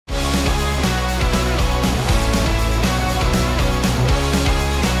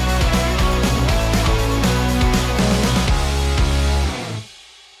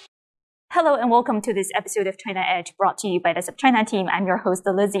Hello and welcome to this episode of China Edge, brought to you by the SupChina team. I'm your host,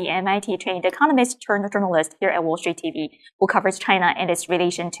 Lizzi, an MIT-trained economist turned journalist here at Wall Street TV, who covers China and its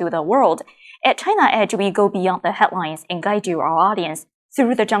relation to the world. At China Edge, we go beyond the headlines and guide you, our audience,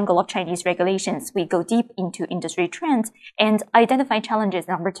 through the jungle of Chinese regulations. We go deep into industry trends and identify challenges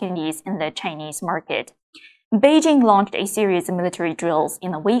and opportunities in the Chinese market. Beijing launched a series of military drills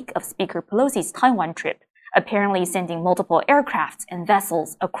in the wake of Speaker Pelosi's Taiwan trip, apparently sending multiple aircrafts and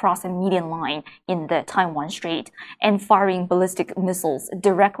vessels across a median line in the Taiwan Strait and firing ballistic missiles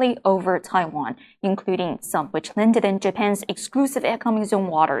directly over Taiwan, including some which landed in Japan's exclusive economic zone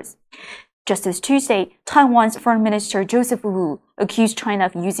waters. Just this Tuesday, Taiwan's Foreign Minister Joseph Wu accused China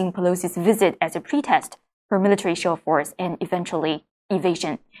of using Pelosi's visit as a pretext for military show of force and eventually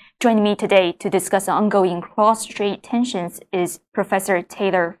evasion. Joining me today to discuss the ongoing cross-strait tensions is Professor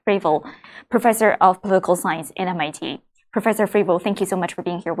Taylor Fravel, Professor of Political Science at MIT. Professor Fravel, thank you so much for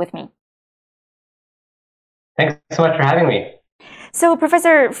being here with me. Thanks so much for having me. So,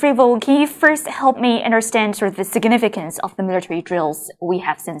 Professor Fravel, can you first help me understand sort of the significance of the military drills we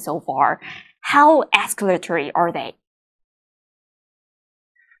have seen so far? How escalatory are they?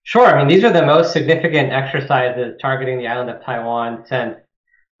 Sure. I mean, these are the most significant exercises targeting the island of Taiwan since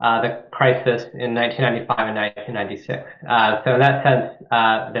the crisis in 1995 and 1996. So in that sense,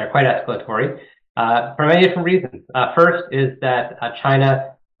 they're quite escalatory for many different reasons. First is that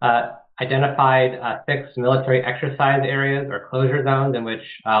China identified 6 military exercise areas or closure zones in which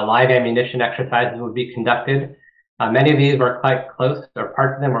live ammunition exercises would be conducted. Many of these were quite close, or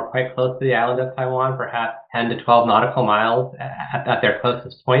parts of them were quite close to the island of Taiwan, perhaps 10 to 12 nautical miles at their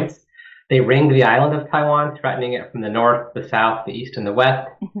closest points. They ringed the island of Taiwan, threatening it from the north, the south, the east, and the west.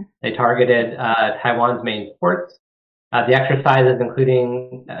 They targeted Taiwan's main ports. The exercises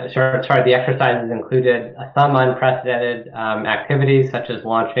included some unprecedented activities, such as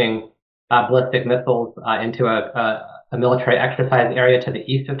launching ballistic missiles into a military exercise area to the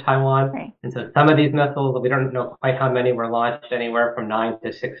east of Taiwan. Right. And so some of these missiles, we don't know quite how many were launched, anywhere from 9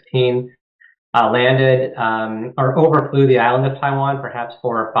 to 16, landed or overflew the island of Taiwan, perhaps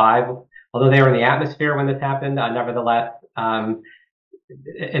 4 or 5. Although they were in the atmosphere when this happened, nevertheless,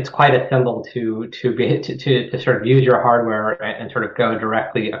 it's quite a symbol to sort of use your hardware and sort of go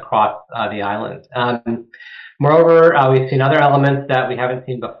directly across the island. Moreover, we've seen other elements that we haven't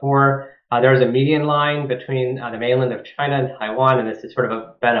seen before. There's a median line between the mainland of China and Taiwan, and this has sort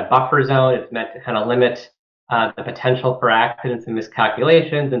of been a buffer zone. It's meant to kind of limit the potential for accidents and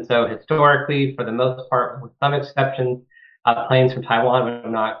miscalculations. And so historically, for the most part, with some exceptions, planes from Taiwan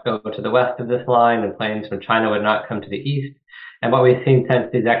would not go to the west of this line, and planes from China would not come to the east. And what we've seen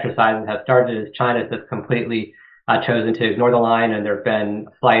since these exercises have started is China has completely chosen to ignore the line, and there have been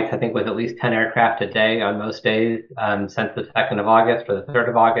flights, I think, with at least 10 aircraft a day on most days since the 2nd of August or the 3rd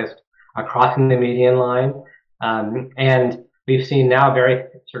of August, crossing the median line. And we've seen now very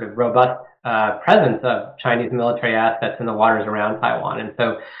sort of robust presence of Chinese military assets in the waters around Taiwan. And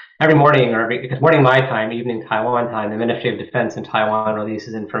so every morning, because morning my time, evening Taiwan time, the Ministry of Defense in Taiwan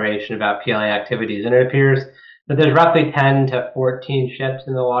releases information about PLA activities. And it appears that there's roughly 10 to 14 ships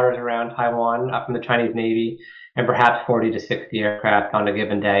in the waters around Taiwan from the Chinese Navy, and perhaps 40 to 60 aircraft on a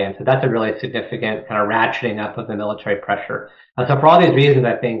given day. And so that's a really significant kind of ratcheting up of the military pressure. So for all these reasons,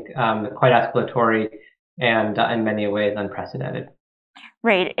 I think quite escalatory and in many ways unprecedented.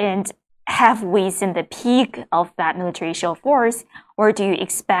 Right. And have we seen the peak of that military show of force, or do you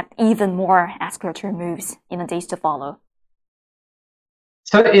expect even more escalatory moves in the days to follow?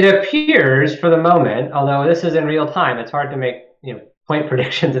 So it appears for the moment, although this is in real time, it's hard to make point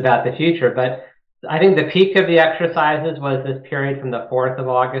predictions about the future, but I think the peak of the exercises was this period from the 4th of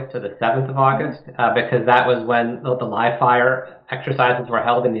August to the 7th of August, because that was when the live fire exercises were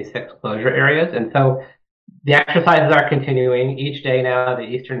held in these 6 closure areas. And so the exercises are continuing each day now. The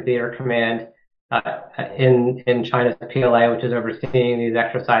Eastern Theater Command in China's PLA, which is overseeing these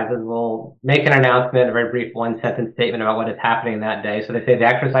exercises, will make an announcement, a very brief 1-sentence statement about what is happening that day. So they say the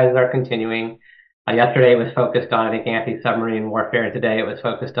exercises are continuing. Yesterday it was focused on, I think, anti-submarine warfare. Today it was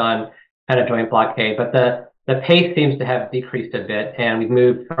focused on kind of joint blockade. But the pace seems to have decreased a bit, and we've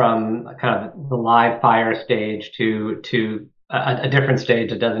moved from kind of the live fire stage to a different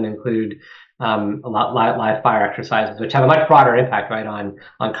stage that doesn't include a lot live fire exercises, which have a much broader impact, right,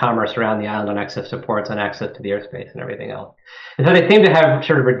 on commerce around the island, on access to ports, on access to the airspace and everything else. And so they seem to have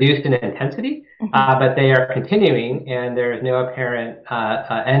sort of reduced in intensity, but they are continuing, and there is no apparent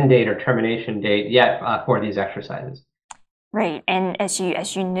end date or termination date yet for these exercises. Right, and as you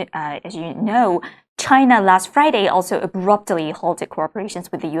know, China last Friday also abruptly halted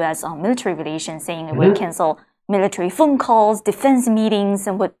cooperations with the U.S. on military relations, saying it would cancel military phone calls, defense meetings,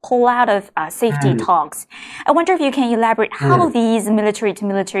 and would pull out of safety talks. I wonder if you can elaborate how these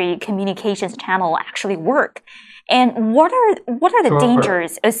military-to-military communications channels actually work, and what are the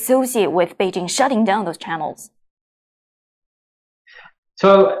dangers associated with Beijing shutting down those channels?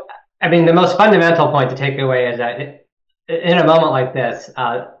 So, I mean, the most fundamental point to take away is that in a moment like this,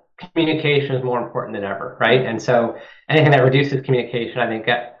 communication is more important than ever, right? And so anything that reduces communication, I think,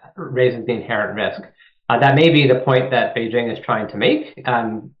 raises the inherent risk. That may be the point that Beijing is trying to make,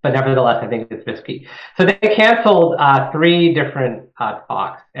 but nevertheless, I think it's risky. So they canceled 3 different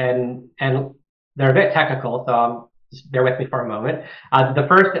talks, and they're a bit technical, so just bear with me for a moment. The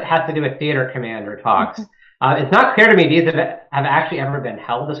first has to do with theater commander talks. It's not clear to me these have actually ever been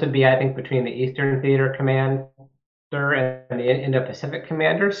held. This would be, I think, between the Eastern Theater Commander and the Indo-Pacific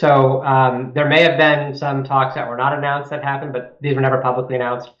Commander. So there may have been some talks that were not announced that happened, but these were never publicly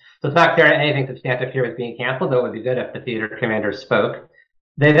announced. So it's not clear that anything substantive here was being canceled, though it would be good if the theater commanders spoke.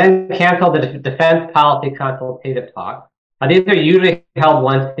 They then canceled the defense policy consultative talk. These are usually held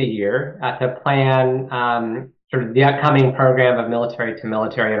once a year to plan sort of the upcoming program of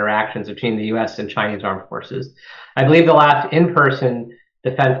military-to-military interactions between the U.S. and Chinese armed forces. I believe the last in-person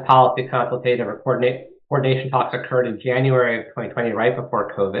defense policy consultative or coordination talks occurred in January of 2020, right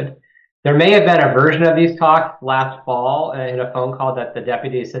before COVID. There may have been a version of these talks last fall in a phone call that the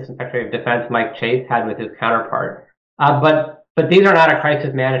Deputy Assistant Secretary of Defense, Mike Chase, had with his counterpart. But these are not a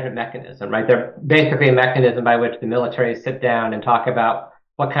crisis management mechanism, right? They're basically a mechanism by which the military sit down and talk about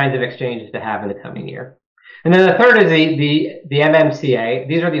what kinds of exchanges to have in the coming year. And then the third is the MMCA.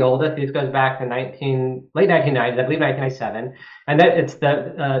 These are the oldest. These goes back to late 1990s, I believe 1997. And that it's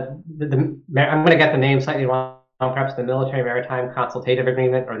I'm going to get the name slightly wrong, perhaps the Military Maritime Consultative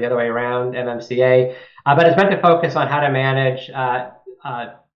Agreement, or the other way around, MMCA. But it's meant to focus on how to manage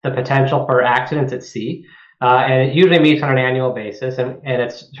the potential for accidents at sea. And it usually meets on an annual basis, and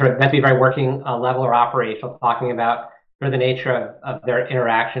it's sort of meant to be very working level or operational, talking about sort of the nature of their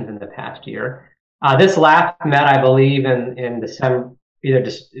interactions in the past year. This last met, I believe, in December, either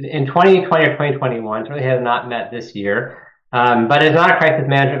just in 2020 or 2021. Certainly has not met this year, but it's not a crisis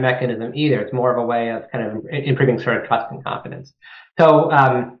management mechanism either. It's more of a way of kind of improving sort of trust and confidence. So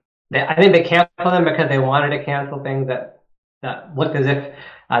I think they canceled them because they wanted to cancel things that looked as if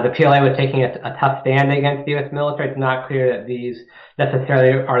the PLA was taking a tough stand against the U.S. military. It's not clear that these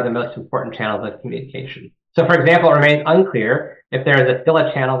necessarily are the most important channels of communication. So, for example, it remains unclear if there is still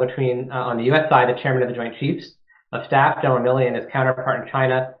a channel between, on the U.S. side, the chairman of the Joint Chiefs of Staff, General Milley, and his counterpart in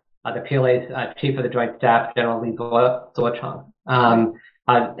China, the PLA's chief of the Joint Staff, General Li Zuochang.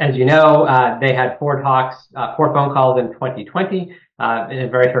 As you know, they had 4 phone calls in 2020, in a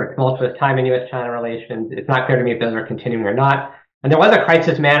very sort of tumultuous time in U.S.-China relations. It's not clear to me if those are continuing or not. And there was a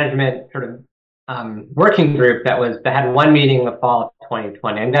crisis management sort of working group that had one meeting in the fall of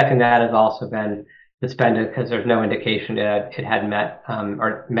 2020. I'm guessing that has also been suspended because there's no indication that it had met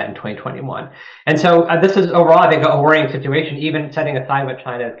or met in 2021. And so this is overall, I think, a worrying situation, even setting aside what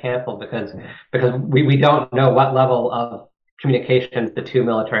China has canceled, because we don't know what level of communications the two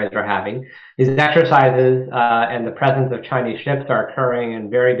militaries are having. These exercises and the presence of Chinese ships are occurring in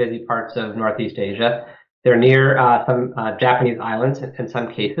very busy parts of Northeast Asia. They're near some Japanese islands in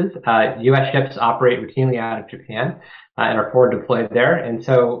some cases. U.S. ships operate routinely out of Japan and are forward deployed there. And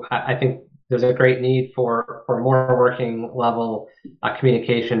so I think there's a great need for more working level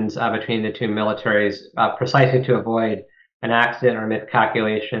communications between the two militaries, precisely to avoid an accident or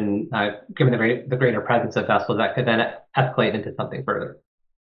miscalculation, given the greater presence of vessels that could then escalate into something further.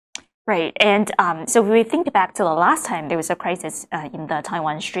 Right. And so if we think back to the last time there was a crisis in the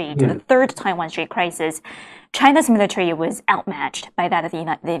Taiwan Strait, the third Taiwan Strait crisis, China's military was outmatched by that of the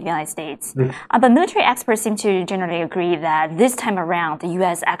United States. But military experts seem to generally agree that this time around, the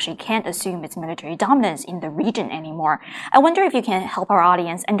U.S. actually can't assume its military dominance in the region anymore. I wonder if you can help our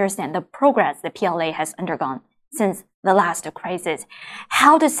audience understand the progress the PLA has undergone since the last crisis.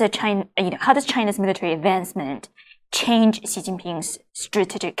 How does China's military advancement change Xi Jinping's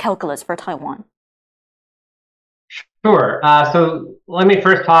strategic calculus for Taiwan? Sure. So let me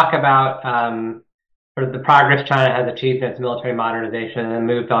first talk about sort of the progress China has achieved in its military modernization, and then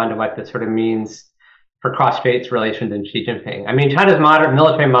moved on to what this sort of means for cross-strait relations and Xi Jinping. I mean, China's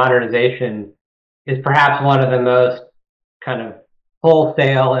military modernization is perhaps one of the most kind of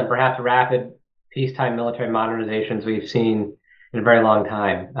wholesale and perhaps rapid peacetime military modernizations we've seen in a very long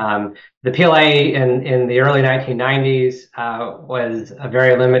time. The PLA in the early 1990s was a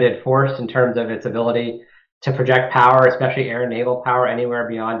very limited force in terms of its ability to project power, especially air and naval power, anywhere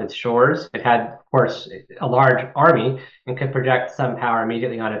beyond its shores. It had, of course, a large army and could project some power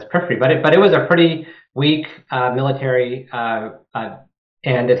immediately on its periphery, but it was a pretty weak military, and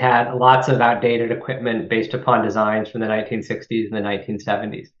it had lots of outdated equipment based upon designs from the 1960s and the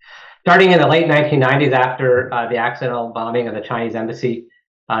 1970s. Starting in the late 1990s, after the accidental bombing of the Chinese embassy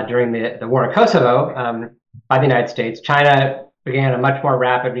during the war in Kosovo by the United States, China began a much more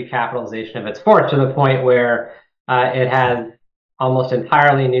rapid recapitalization of its force to the point where it has almost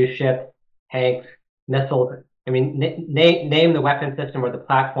entirely new ships, tanks, missiles. I mean, name the weapon system or the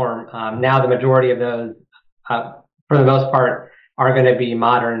platform. Now the majority of those, for the most part, are going to be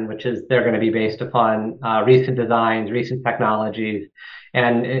modern, which is they're going to be based upon recent designs, recent technologies,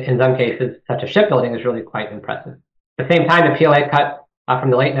 and in some cases, such as shipbuilding is really quite impressive. At the same time, the PLA cut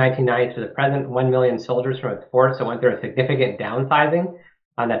from the late 1990s to the present 1 million soldiers from its force, so it went through a significant downsizing.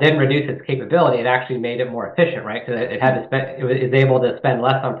 That didn't reduce its capability; it actually made it more efficient, right? Because it had to spend, it was able to spend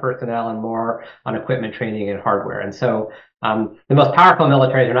less on personnel and more on equipment, training, and hardware. And so, the most powerful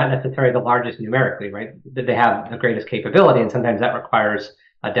militaries are not necessarily the largest numerically, right? They have the greatest capability, and sometimes that requires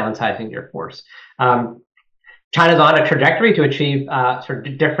downsizing your force. China's on a trajectory to achieve sort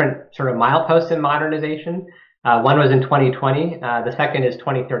of different sort of mileposts in modernization. One was in 2020. The second is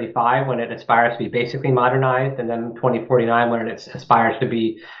 2035, when it aspires to be basically modernized, and then 2049, when it aspires to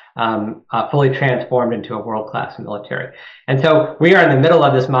be fully transformed into a world-class military. And so we are in the middle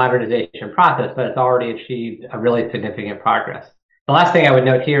of this modernization process, but it's already achieved a really significant progress. The last thing I would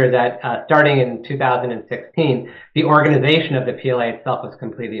note here is that starting in 2016, the organization of the PLA itself was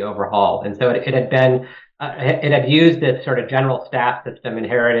completely overhauled. And so it had used this sort of general staff system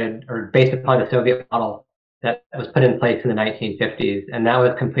inherited or based upon the Soviet model that was put in place in the 1950s, and that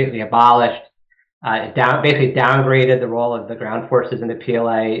was completely abolished. It basically downgraded the role of the ground forces in the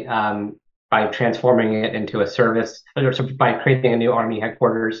PLA by transforming it into a service, or by creating a new army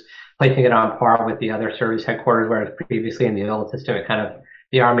headquarters, placing it on par with the other service headquarters, whereas previously in the old system,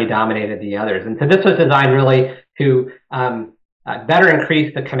 the army dominated the others. And so this was designed really to better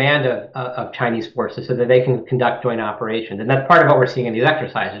increase the command of Chinese forces so that they can conduct joint operations. And that's part of what we're seeing in these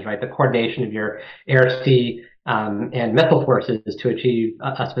exercises, right? The coordination of your air, sea, and missile forces to achieve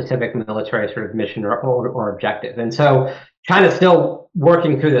a specific military sort of mission or objective. And so China's still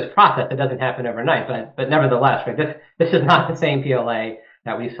working through this process. It doesn't happen overnight, but nevertheless, right? This is not the same PLA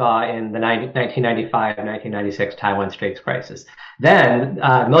that we saw in the 1995-1996 Taiwan Straits crisis. Then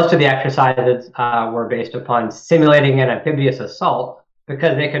most of the exercises were based upon simulating an amphibious assault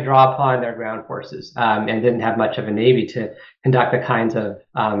because they could draw upon their ground forces and didn't have much of a navy to conduct the kinds of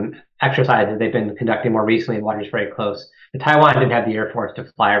exercises they've been conducting more recently in waters very close. And Taiwan didn't have the Air Force to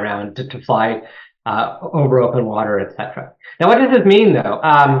fly around, to fly over open water, etc. Now, what does this mean, though?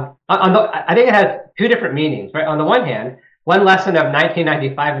 I think it has two different meanings, right? On the one hand, one lesson of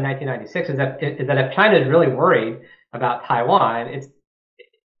 1995 and 1996 is that if China is really worried about Taiwan,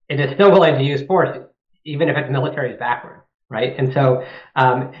 it is still willing to use force, even if its military is backward, right? And so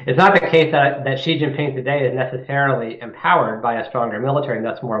it's not the case that Xi Jinping today is necessarily empowered by a stronger military and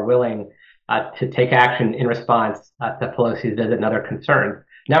thus more willing to take action in response to Pelosi's visit and other concerns.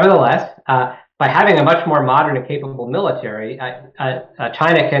 Nevertheless, by having a much more modern and capable military,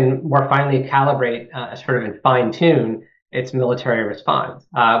 China can more finely calibrate, sort of and fine-tune its military response,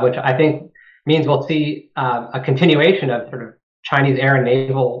 which I think means we'll see a continuation of sort of Chinese air and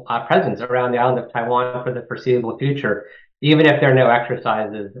naval presence around the island of Taiwan for the foreseeable future, even if there are no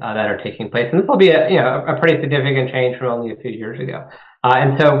exercises that are taking place. And this will be a pretty significant change from only a few years ago.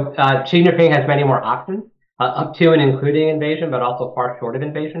 And so Xi Jinping has many more options, up to and including invasion, but also far short of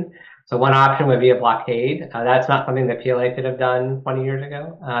invasion. So one option would be a blockade. That's not something that PLA could have done 20 years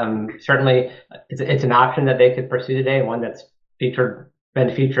ago. Certainly, it's an option that they could pursue today, and one that's been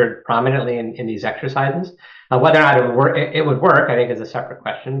featured prominently in these exercises. Whether or not it would work, I think, is a separate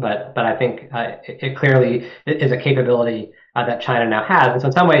question. But I think it clearly is a capability that China now has. And so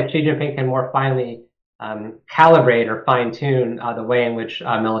in some ways, Xi Jinping can more finely calibrate or fine-tune the way in which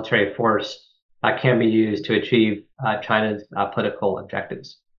military force can be used to achieve China's political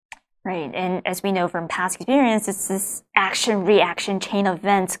objectives. Right, and as we know from past experiences, this action-reaction chain of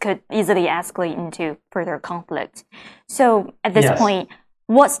events could easily escalate into further conflict. So at this point,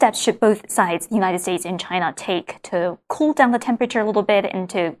 what steps should both sides, the United States and China, take to cool down the temperature a little bit and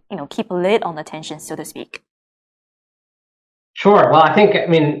to keep a lid on the tension, so to speak? Sure. Well, I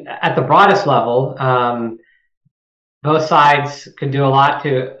mean, at the broadest level, both sides can do a lot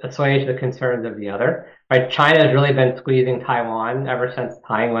to assuage the concerns of the other. Right? China has really been squeezing Taiwan ever since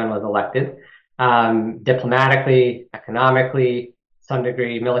Taiwan was elected, diplomatically, economically, some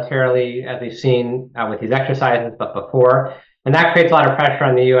degree militarily, as we've seen with these exercises, but before. And that creates a lot of pressure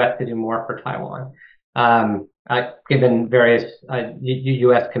on the U.S. to do more for Taiwan, given various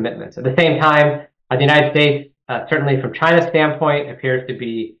U.S. commitments. At the same time, The United States, certainly from China's standpoint, appears to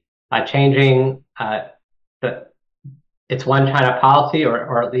be changing its one China policy,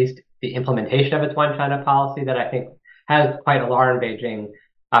 or at least the implementation of its one China policy that I think has quite alarmed Beijing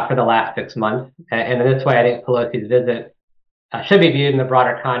for the last 6 months. And in this way, I think Pelosi's visit should be viewed in the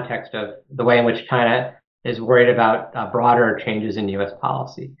broader context of the way in which China is worried about broader changes in U.S.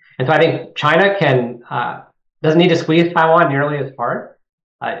 policy. And so I think China doesn't need to squeeze Taiwan nearly as hard.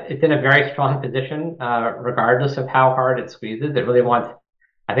 It's in a very strong position, regardless of how hard it squeezes. It really wants,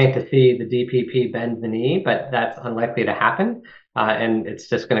 I think, to see the DPP bend the knee, but that's unlikely to happen. And it's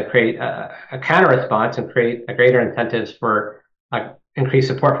just going to create a counter response and create a greater incentives for increased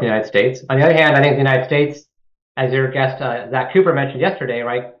support for the United States. On the other hand, I think the United States, as your guest Zach Cooper mentioned yesterday,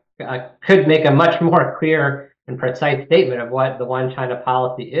 right, could make a much more clear and precise statement of what the one China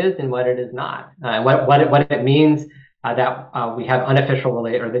policy is and what it is not, what it means that we have unofficial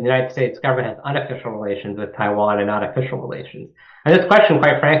relations, or the United States government has unofficial relations with Taiwan and not official relations. And this question,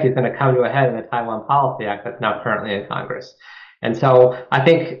 quite frankly, is going to come to a head in the Taiwan Policy Act that's now currently in Congress. And so I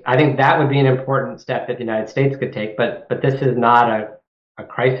think that would be an important step that the United States could take, but this is not a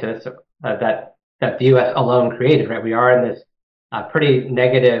crisis that the U.S. alone created, right? We are in this pretty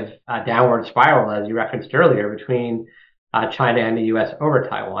negative downward spiral, as you referenced earlier, between China and the U.S. over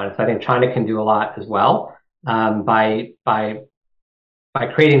Taiwan. So I think China can do a lot as well by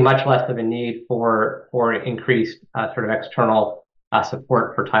creating much less of a need for increased sort of external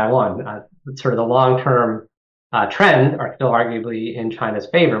support for Taiwan. Sort of the long-term trends are still arguably in China's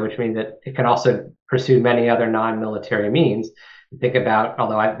favor, which means that it can also pursue many other non-military means. Think about,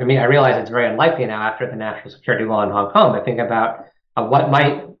 although I realize it's very unlikely now after the national security law in Hong Kong, but think about what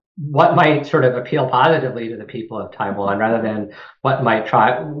might sort of appeal positively to the people of Taiwan, rather than what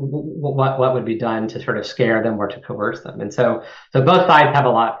would be done to sort of scare them or to coerce them. And so both sides have a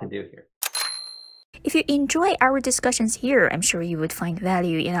lot to do here. If you enjoy our discussions here, I'm sure you would find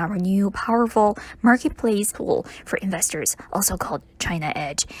value in our new powerful marketplace tool for investors, also called China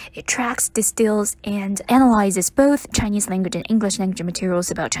Edge. It tracks, distills, and analyzes both Chinese language and English language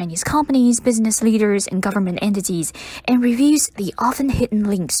materials about Chinese companies, business leaders, and government entities, and reviews the often hidden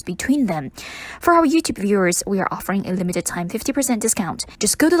links between them. For our YouTube viewers, we are offering a limited time 50% discount.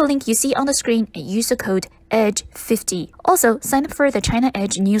 Just go to the link you see on the screen and use the code EDGE50. Also, sign up for the China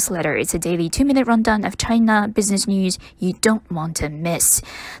Edge newsletter. It's a daily 2-minute rundown of China business news you don't want to miss.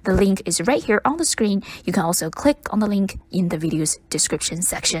 The link is right here on the screen. You can also click on the link in the video's description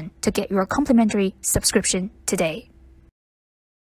section to get your complimentary subscription today.